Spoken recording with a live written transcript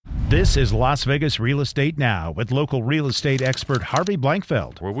This is Las Vegas Real Estate Now with local real estate expert Harvey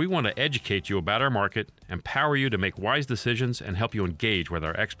Blankfeld. Where we want to educate you about our market, empower you to make wise decisions, and help you engage with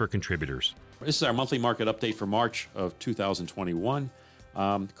our expert contributors. This is our monthly market update for March of 2021.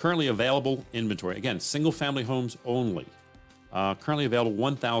 Currently available inventory. Again, single-family homes only. Currently available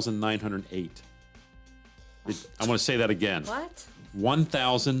 1,908. I want to say that again. What?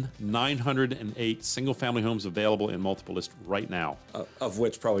 1,908 single-family homes available in multiple lists right now. Of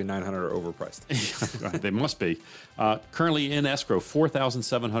which probably 900 are overpriced. They must be. Currently in escrow,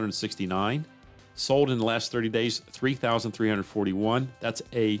 4,769. Sold in the last 30 days, 3,341. That's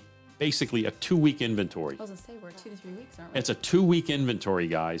basically a 2-week inventory. I was going to say, we're 2 to 3 weeks, aren't we? It's a 2-week inventory,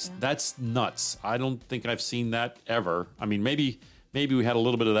 guys. Yeah. That's nuts. I don't think I've seen that ever. I mean, maybe we had a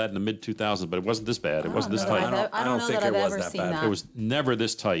little bit of that in the mid-2000s, but it wasn't this bad. It wasn't this tight. I don't know think that I've it was ever that seen bad. that. It was never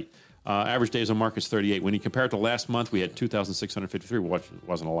this tight. Average days on market is 38. When you compare it to last month, we had 2,653, which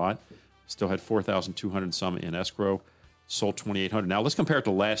wasn't a lot. Still had 4,200 some in escrow. Sold 2,800. Now let's compare it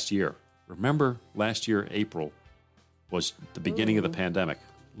to last year. Remember, last year, April, was the beginning of the pandemic.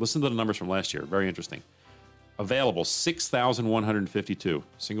 Listen to the numbers from last year. Very interesting. Available, 6,152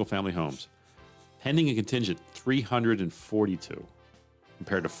 single-family homes. Pending and contingent, 342,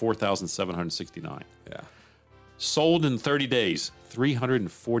 compared to 4,769. Yeah. Sold in 30 days,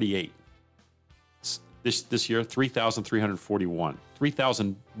 348. This year, 3,341.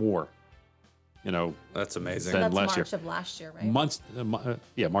 3,000 more, That's amazing. Then That's last March year. of last year, right? Months,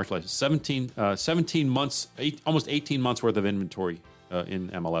 March last 17 months, almost 18 months worth of inventory in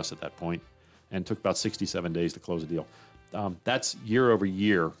MLS at that point, and took about 67 days to close a deal. That's year over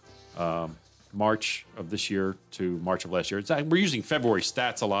year, March of this year to March of last year. We're using February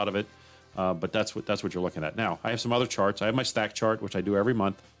stats, a lot of it, but that's what you're looking at. Now, I have some other charts. I have my stack chart, which I do every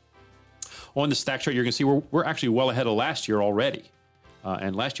month. On the stack chart, you're going to see we're actually well ahead of last year already.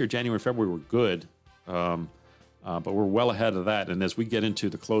 And last year, January and February were good, but we're well ahead of that. And as we get into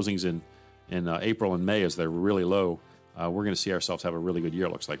the closings in April and May, as they're really low, we're going to see ourselves have a really good year,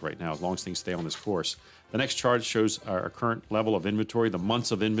 it looks like right now, as long as things stay on this course. The next chart shows our current level of inventory, the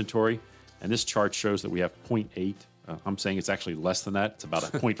months of inventory, and this chart shows that we have 0.8. I'm saying it's actually less than that. It's about a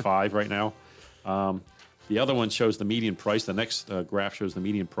 0.5 right now. The other one shows the median price. The next graph shows the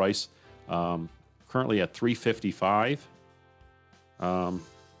median price, currently at $355.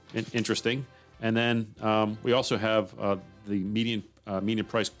 Interesting. And then we also have the median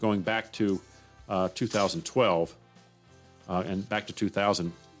price going back to 2012 and back to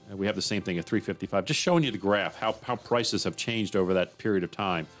 2000. We have the same thing at $355. Just showing you the graph, how prices have changed over that period of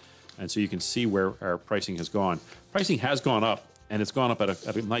time. And so you can see where our pricing has gone. Pricing has gone up, and it's gone up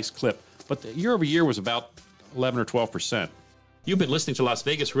at a nice clip. But the year over year was about 11 or 12%. You've been listening to Las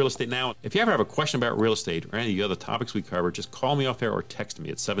Vegas Real Estate Now. If you ever have a question about real estate or any of the other topics we cover, just call me off air or text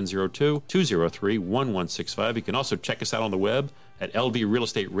me at 702-203-1165. You can also check us out on the web at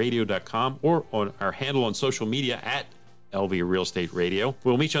lvrealestateradio.com or on our handle on social media at LV Real Estate Radio.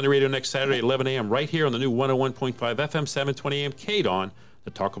 We'll meet you on the radio next Saturday at 11 a.m. right here on the new 101.5 FM 720 AM KDON, the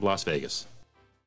Talk of Las Vegas.